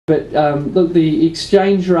But look, the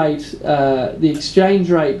exchange rate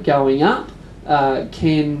going up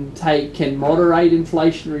can moderate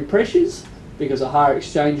inflationary pressures, because a higher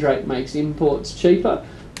exchange rate makes imports cheaper.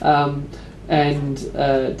 And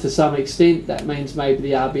to some extent that means maybe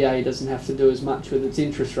the RBA doesn't have to do as much with its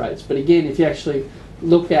interest rates. But again, if you actually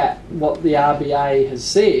look at what the RBA has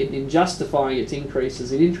said in justifying its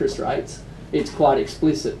increases in interest rates, it's quite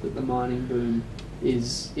explicit that the mining boom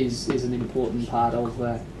is an important part of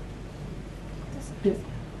that. Yeah.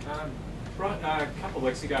 Right, a couple of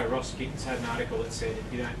weeks ago, Ross Gittins had an article that said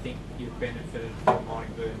if you don't think you've benefited from the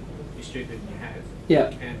mining boom, you're stupid and you have.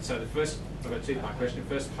 Yeah. And so I've got a two-part question.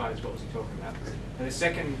 The first part is what was he talking about? And the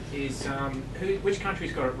second is which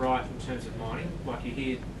country's got it right in terms of mining? Like you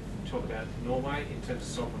hear talk about Norway in terms of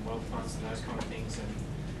sovereign wealth funds and those kind of things, and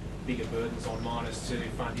bigger burdens on miners to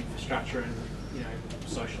fund infrastructure and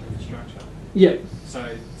social infrastructure. Yeah.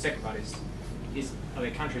 So second part is are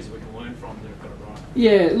there countries that we can learn from that have got it right?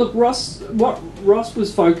 Yeah, look, what Ross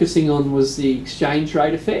was focusing on was the exchange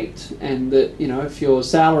rate effect, and that if your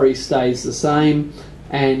salary stays the same,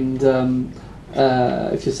 and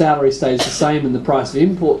if your salary stays the same and the price of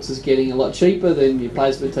imports is getting a lot cheaper, then your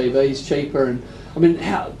plasma TV is cheaper. And I mean,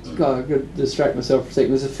 God, I've got to distract myself for a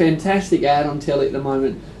second. There's a fantastic ad on telly at the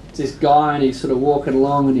moment. It's this guy, and he's sort of walking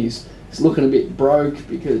along, and he's looking a bit broke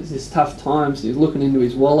because it's tough times, and he's looking into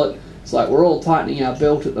his wallet. It's like we're all tightening our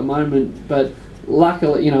belt at the moment, but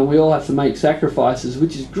luckily, we all have to make sacrifices,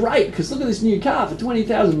 which is great, because look at this new car for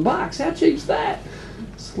 $20,000. How cheap's that?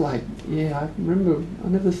 It's like, yeah, I remember, I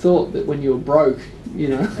never thought that when you were broke, a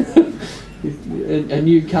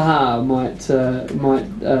new car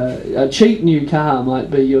a cheap new car might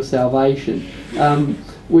be your salvation.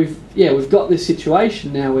 We've got this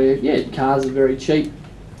situation now where, cars are very cheap,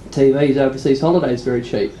 TVs, overseas holidays very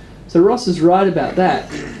cheap. So Ross is right about that,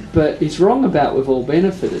 but he's wrong about we've all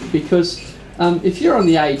benefited, because if you're on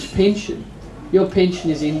the age pension, your pension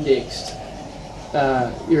is indexed.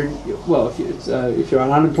 If you're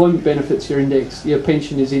on unemployment benefits, your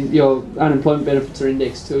unemployment benefits are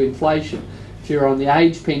indexed to inflation. If you're on the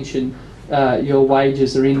age pension, your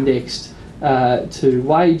wages are indexed to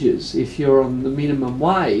wages. If you're on the minimum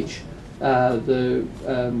wage, when the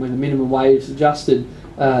minimum wage is adjusted,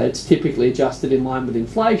 it's typically adjusted in line with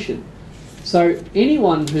inflation. So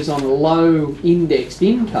anyone who's on a low indexed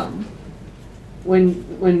income, when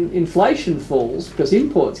inflation falls because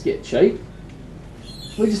imports get cheap,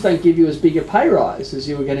 we just don't give you as big a pay rise as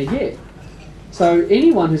you were going to get. So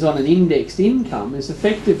anyone who's on an indexed income is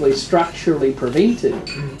effectively structurally prevented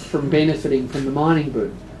from benefiting from the mining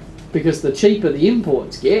boom, because the cheaper the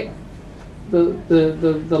imports get, the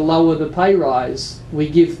lower the pay rise we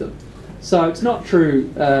give them. So it's not true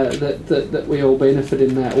that we all benefit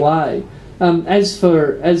in that way. As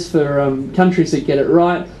for countries that get it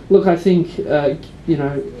right, look, I think a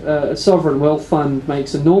sovereign wealth fund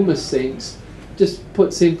makes enormous sense. Just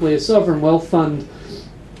put simply, a sovereign wealth fund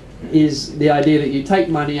is the idea that you take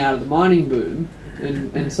money out of the mining boom,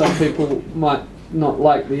 and some people might not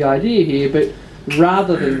like the idea here, but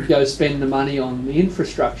rather than go spend the money on the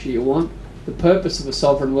infrastructure you want, the purpose of a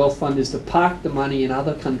sovereign wealth fund is to park the money in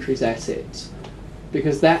other countries' assets,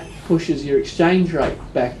 because that pushes your exchange rate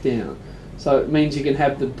back down. So it means you can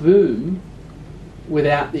have the boom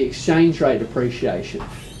without the exchange rate appreciation,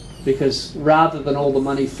 because rather than all the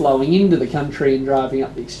money flowing into the country and driving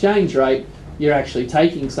up the exchange rate, you're actually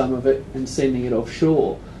taking some of it and sending it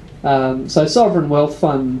offshore. So sovereign wealth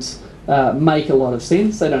funds make a lot of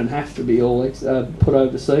sense. They don't have to be all put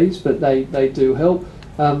overseas, but they do help.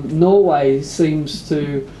 Norway seems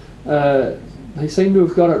to they seem to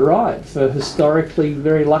have got it right for historically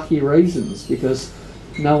very lucky reasons, because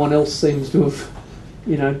no one else seems to have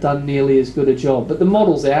done nearly as good a job. But the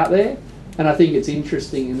model's out there, and I think it's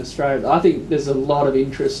interesting in Australia. I think there's a lot of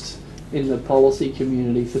interest in the policy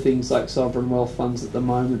community for things like sovereign wealth funds at the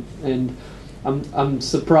moment, and I'm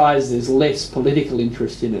surprised there's less political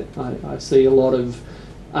interest in it. I see a lot of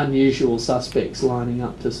unusual suspects lining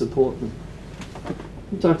up to support them.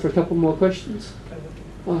 Time for a couple more questions.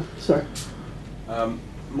 Oh, sorry.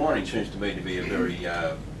 Mining seems to me to be a very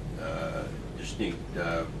distinct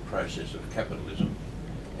process of capitalism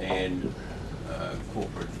and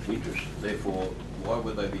corporate interest. Therefore, why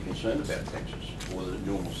would they be concerned about taxes for the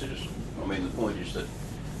normal citizen? I mean, the point is that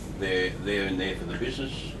they're in there for the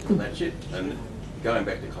business, and that's it. And going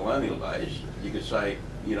back to colonial days, you could say,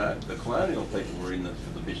 the colonial people were in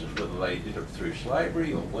for the business, whether they did it through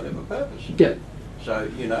slavery or whatever purpose. Yeah. So,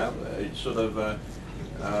 it's sort of,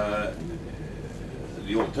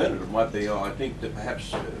 the alternative might be, I think that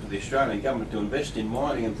perhaps the Australian government to invest in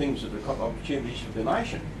mining and things that are opportunities for the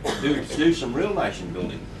nation, do some real nation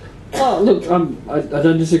building. Well, look, I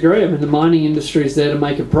don't disagree. I mean, the mining industry is there to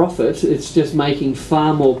make a profit. It's just making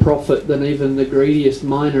far more profit than even the greediest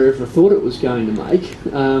miner ever thought it was going to make.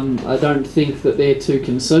 I don't think that they're too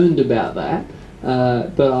concerned about that.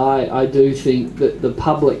 But I do think that the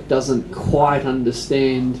public doesn't quite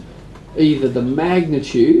understand either the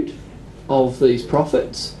magnitude of these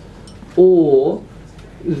profits or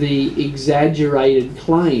the exaggerated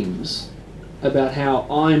claims about how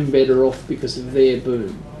I'm better off because of their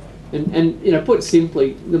boom. And you know, put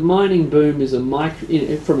simply, the mining boom is from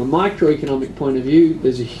a microeconomic point of view,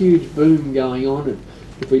 there's a huge boom going on. And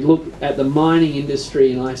if we look at the mining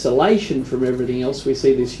industry in isolation from everything else, we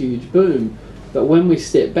see this huge boom. But when we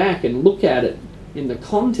step back and look at it in the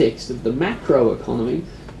context of the macro economy,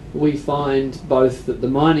 we find both that the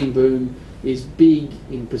mining boom is big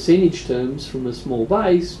in percentage terms from a small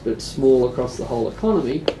base, but small across the whole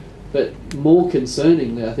economy. But more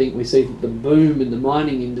concerningly, I think we see that the boom in the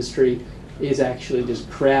mining industry is actually just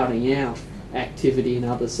crowding out activity in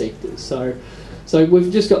other sectors. So we've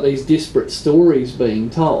just got these disparate stories being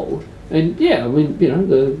told. And yeah, I mean, you know,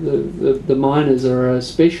 the miners are a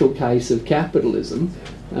special case of capitalism,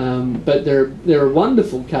 but they're a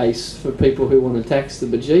wonderful case for people who want to tax the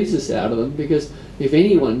bejesus out of them, because if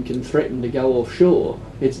anyone can threaten to go offshore,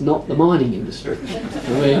 it's not the mining industry.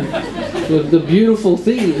 I mean, the beautiful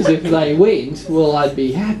thing is if they went, well, I'd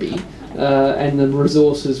be happy, and the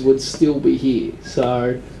resources would still be here.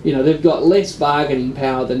 So, you know, they've got less bargaining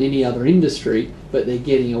power than any other industry, but they're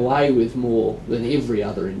getting away with more than every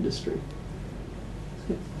other industry.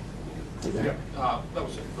 Yeah, that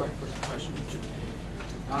was a great presentation, Richard.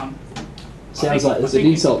 Sounds like there's an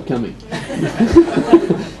insult coming.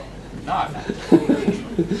 No.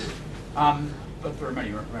 But there are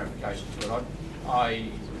many ramifications to it.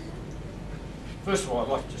 First of all, I'd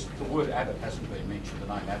like to the word Abbott hasn't been mentioned, the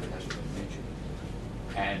name Abbott hasn't been mentioned.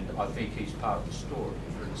 And I think he's part of the story,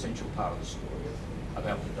 an essential part of the story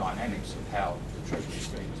about the dynamics of how the Treasury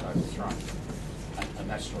scheme is overthrown. And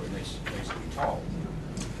that story needs to be told.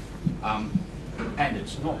 And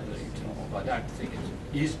it's not being told. I don't think it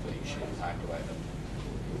is being shared with Abbott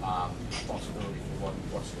responsibility for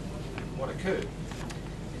what occurred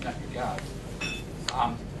in that regard.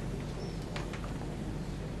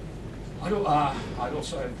 I'd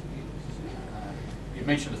also, you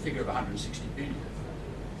mentioned the figure of 160 billion,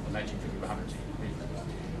 the magic figure of 160 billion.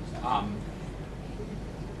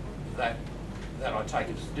 That I take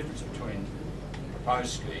as the difference between the proposed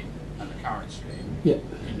scheme and the current scheme, yep,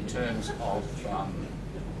 in terms of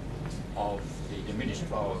the diminished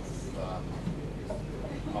flow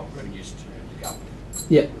of revenues to the government.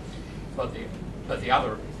 Yep. But the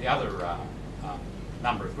other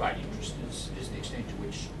number of great interest is the extent to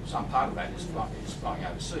which some part of that is flowing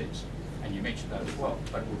overseas, and you mentioned that as well.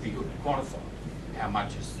 But it would be good to quantify how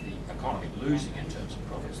much is the economy losing in terms of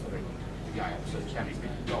profits that are going overseas, how many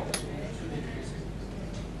billion dollars.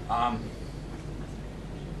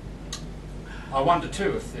 I wonder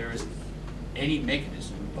too if there is any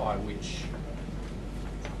mechanism by which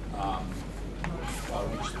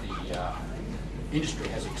the industry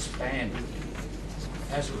has expanded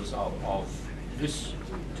as a result of this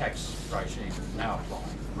tax regime now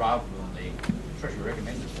applying, rather than the Treasury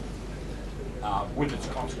recommended, with its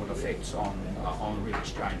consequent effects on the real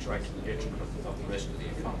exchange rate to the detriment of the rest of the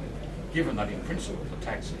economy. Given that in principle the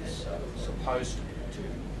tax is supposed to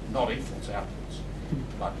not influence outputs,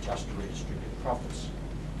 but just to redistribute profits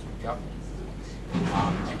to the government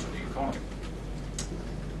and to the economy.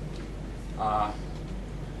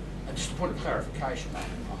 And just a point of clarification,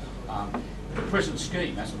 the present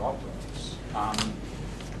scheme as it operates,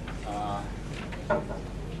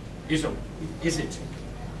 is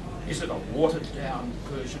it a watered down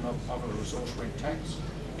version of a resource rent tax,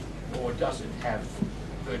 or does it have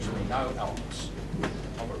virtually no elements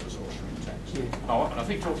of a resource rent tax? Yeah. Oh, and I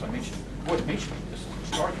think you also worth mentioning this is a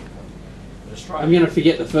historical point. I'm going to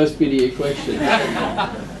forget the first bit of your question.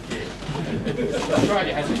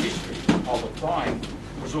 Australia has a history of applying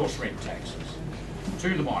resource rent taxes to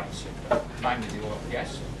the mining sector, mainly the oil and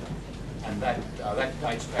gas sector, and that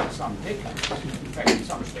dates back some decades. In fact, in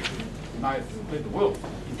some respects, we may have led the world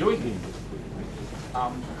in doing it.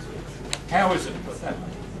 How is it that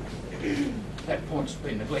that point's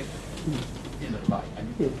been neglected in the debate?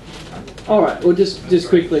 All right. Well, just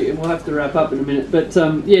quickly, and we'll have to wrap up in a minute. But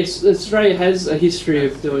yes, Australia has a history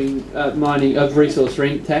of doing mining of resource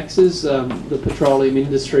rent taxes. The petroleum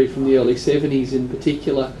industry from the early '70s, in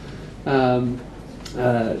particular, but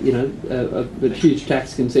huge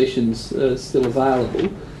tax concessions still available.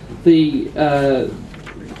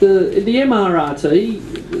 the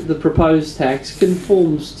MRRT, the proposed tax,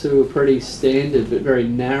 conforms to a pretty standard but very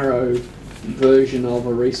narrow version of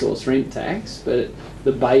a resource rent tax, but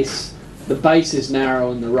the base is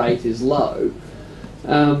narrow and the rate is low.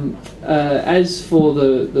 As for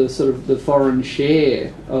the sort of the foreign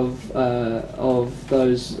share of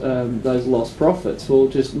those lost profits, we'll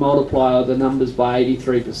just multiply the numbers by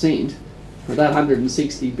 83%. That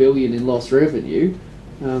 160 billion in lost revenue,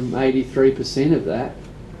 83% of that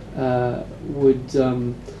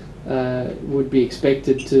would be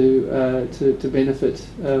expected to benefit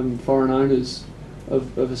foreign owners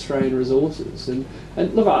of Australian resources. And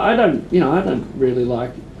look, I don't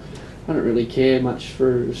really care much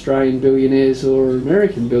for Australian billionaires or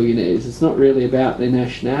American billionaires. It's not really about their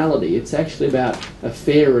nationality. It's actually about a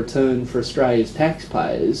fair return for Australia's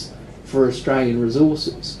taxpayers for Australian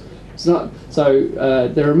resources. It's not so.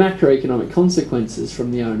 There are macroeconomic consequences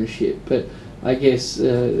from the ownership, but I guess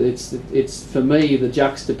it's for me the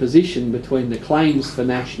juxtaposition between the claims for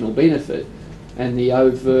national benefit and the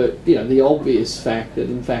overt, the obvious fact that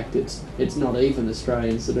in fact it's not even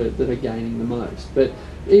Australians that are gaining the most. But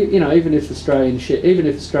even if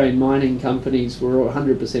Australian mining companies were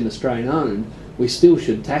 100% Australian owned, we still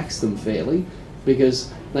should tax them fairly,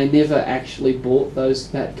 because they never actually bought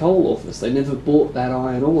that coal off us. They never bought that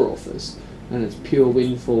iron ore off us, and it's pure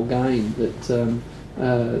windfall gain that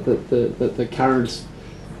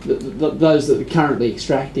those that are currently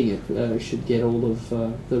extracting it should get all of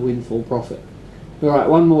the windfall profit. All right,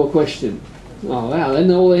 one more question. Oh wow,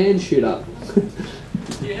 then all the hands shoot up. Do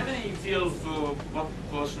you have any feel for what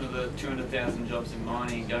proportion of the 200,000 jobs in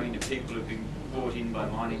mining going to people who've been brought in by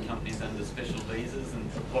mining companies under special visas, and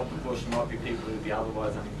what proportion might be people who'd be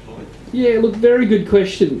otherwise unemployed? Yeah, look, very good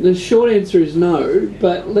question. The short answer is no,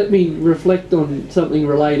 but let me reflect on something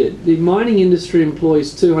related. The mining industry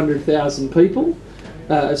employs 200,000 people.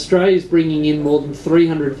 Australia's bringing in more than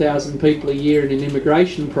 300,000 people a year in an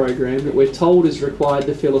immigration program that we're told is required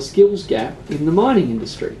to fill a skills gap in the mining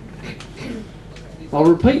industry. I'll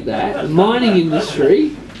repeat that. The mining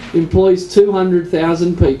industry employs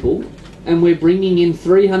 200,000 people, and we're bringing in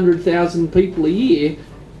 300,000 people a year,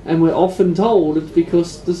 and we're often told it's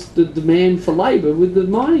because the demand for labour with the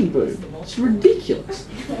mining boom. It's ridiculous.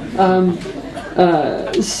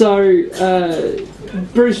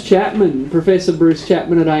 Bruce Chapman, Professor Bruce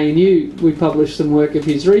Chapman at ANU, we published some work of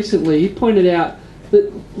his recently. He pointed out that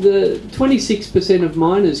the 26% of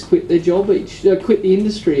miners quit their job quit the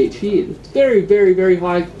industry each year. It's very, very, very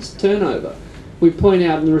high turnover. We point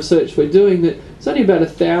out in the research we're doing that it's only about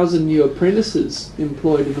 1,000 new apprentices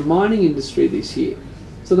employed in the mining industry this year.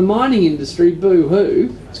 So the mining industry,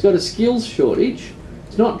 boo-hoo, it's got a skills shortage.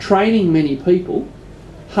 It's not training many people.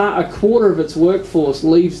 A quarter of its workforce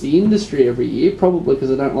leaves the industry every year, probably because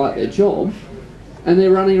they don't like their job, and they're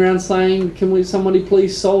running around saying, can somebody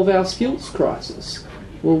please solve our skills crisis?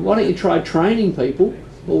 Well, why don't you try training people,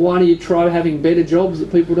 or why don't you try having better jobs that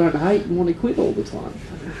people don't hate and want to quit all the time?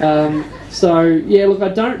 Yeah, look, I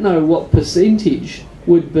don't know what percentage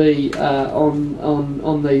would be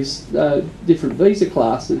on these different visa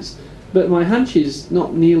classes, but my hunch is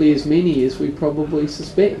not nearly as many as we probably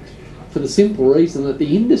suspect, for the simple reason that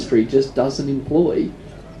the industry just doesn't employ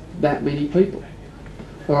that many people.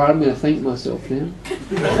 All right, I'm going to thank myself now.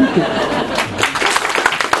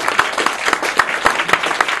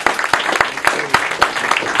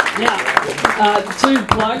 Now, two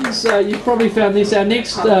plugs. You've probably found this. Our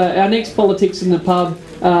next Politics in the Pub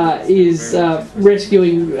is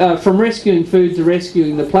from rescuing food to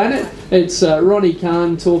rescuing the planet. It's Ronnie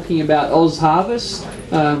Khan talking about Oz Harvest,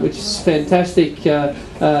 which is fantastic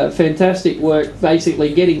work,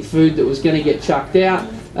 basically getting food that was going to get chucked out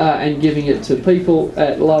and giving it to people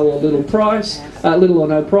at low or little or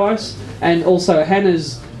no price. And also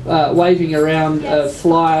Hannah's waving around a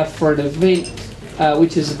flyer for an event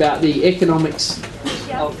which is about the economics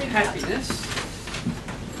of happiness.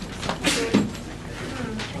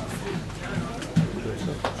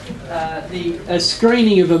 A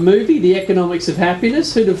screening of a movie, The Economics of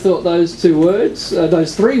Happiness. Who'd have thought those three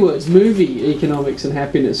words, movie, economics and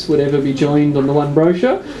happiness, would ever be joined on the one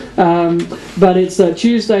brochure. But it's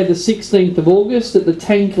Tuesday the 16th of August at the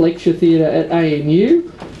Tank Lecture Theatre at ANU,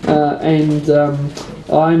 and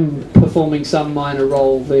I'm performing some minor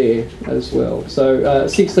role there as well. So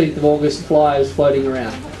 16th of August, flyers floating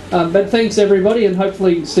around. But thanks everybody, and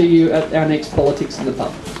hopefully see you at our next Politics in the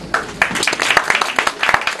Pub.